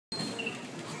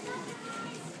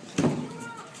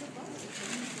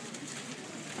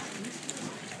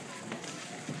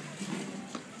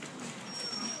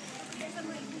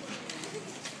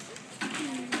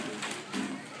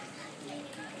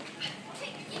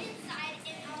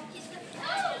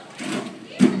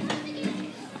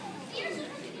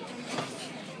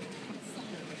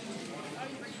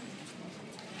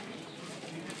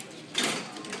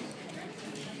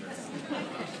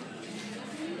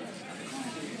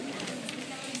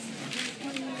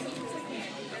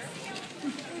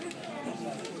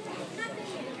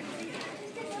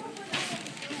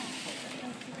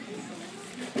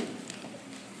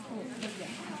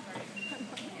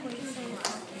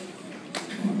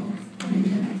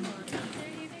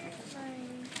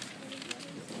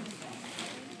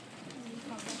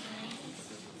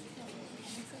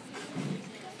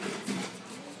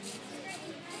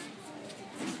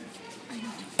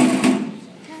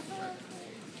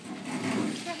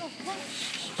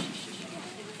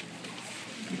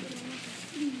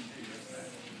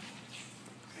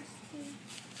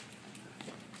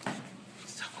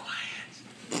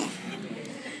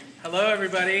Hello,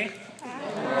 everybody.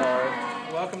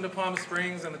 Hello. Welcome to Palm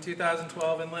Springs and the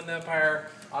 2012 Inland Empire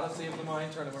Odyssey of the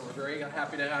Mind Tournament. We're very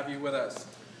happy to have you with us.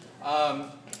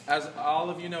 As all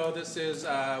of you know, this is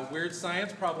Weird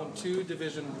Science Problem 2,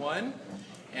 Division 1.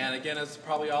 And again, as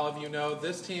probably all of you know,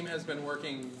 this team has been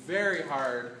working very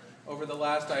hard over the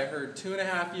last, I heard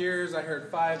 2.5 years, I heard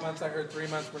 5 months, I heard 3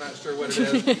 months, we're not sure what it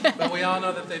is. But we all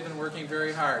know that they've been working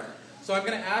very hard. So I'm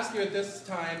going to ask you at this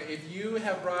time, if you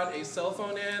have brought a cell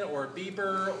phone in, or a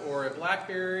beeper, or a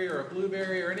BlackBerry, or a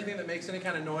Blueberry, or anything that makes any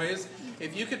kind of noise,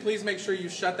 if you could please make sure you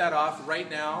shut that off right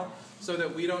now so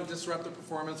that we don't disrupt the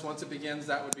performance once it begins,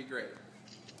 that would be great.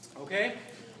 Okay?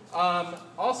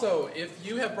 Also, if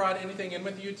you have brought anything in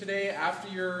with you today,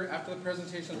 after the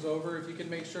presentation's over, if you can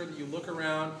make sure that you look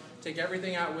around, take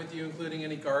everything out with you, including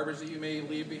any garbage that you may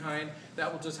leave behind,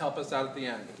 that will just help us out at the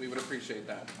end. We would appreciate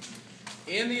that.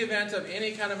 In the event of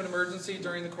any kind of an emergency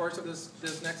during the course of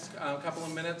this next couple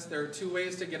of minutes, there are 2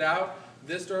 ways to get out.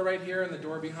 This door right here and the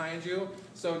door behind you.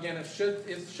 So again, if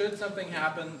should something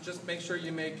happen, just make sure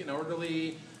you make an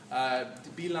orderly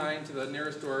beeline to the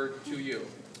nearest door to you.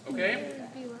 Okay?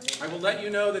 I will let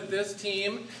you know that this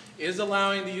team is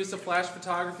allowing the use of flash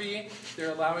photography.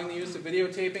 They're allowing the use of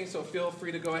videotaping, so feel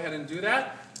free to go ahead and do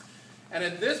that. And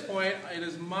at this point, it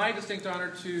is my distinct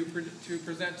honor to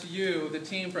present to you the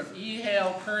team from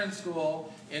Hale Curran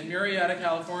School in Murrieta,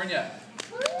 California.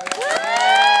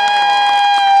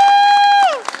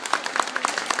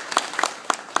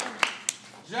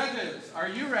 Judges, are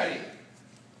you ready?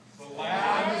 The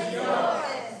lab is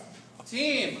yours.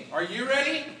 Team, are you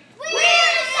ready?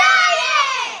 Weird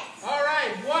Science! All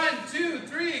right, 1, 2,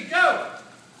 3, go!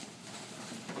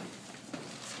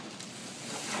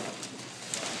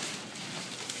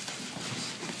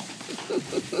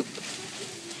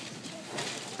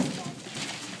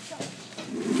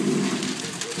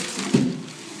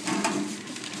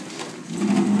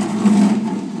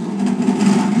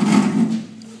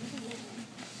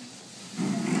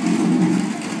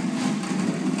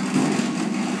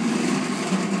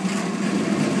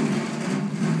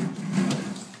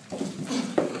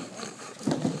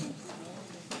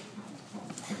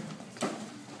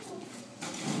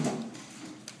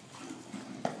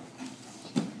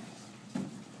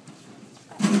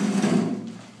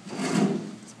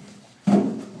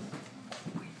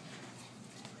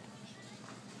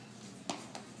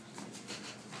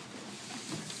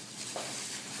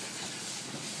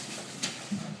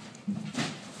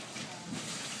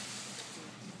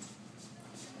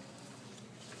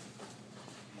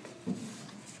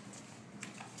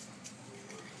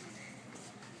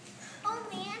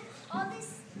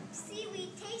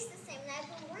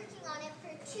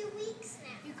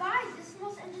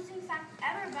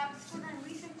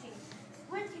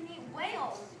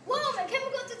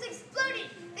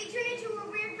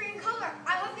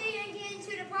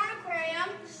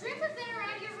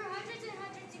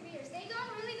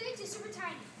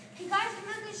 Hey guys,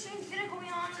 remember the strange video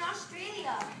going on in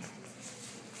Australia?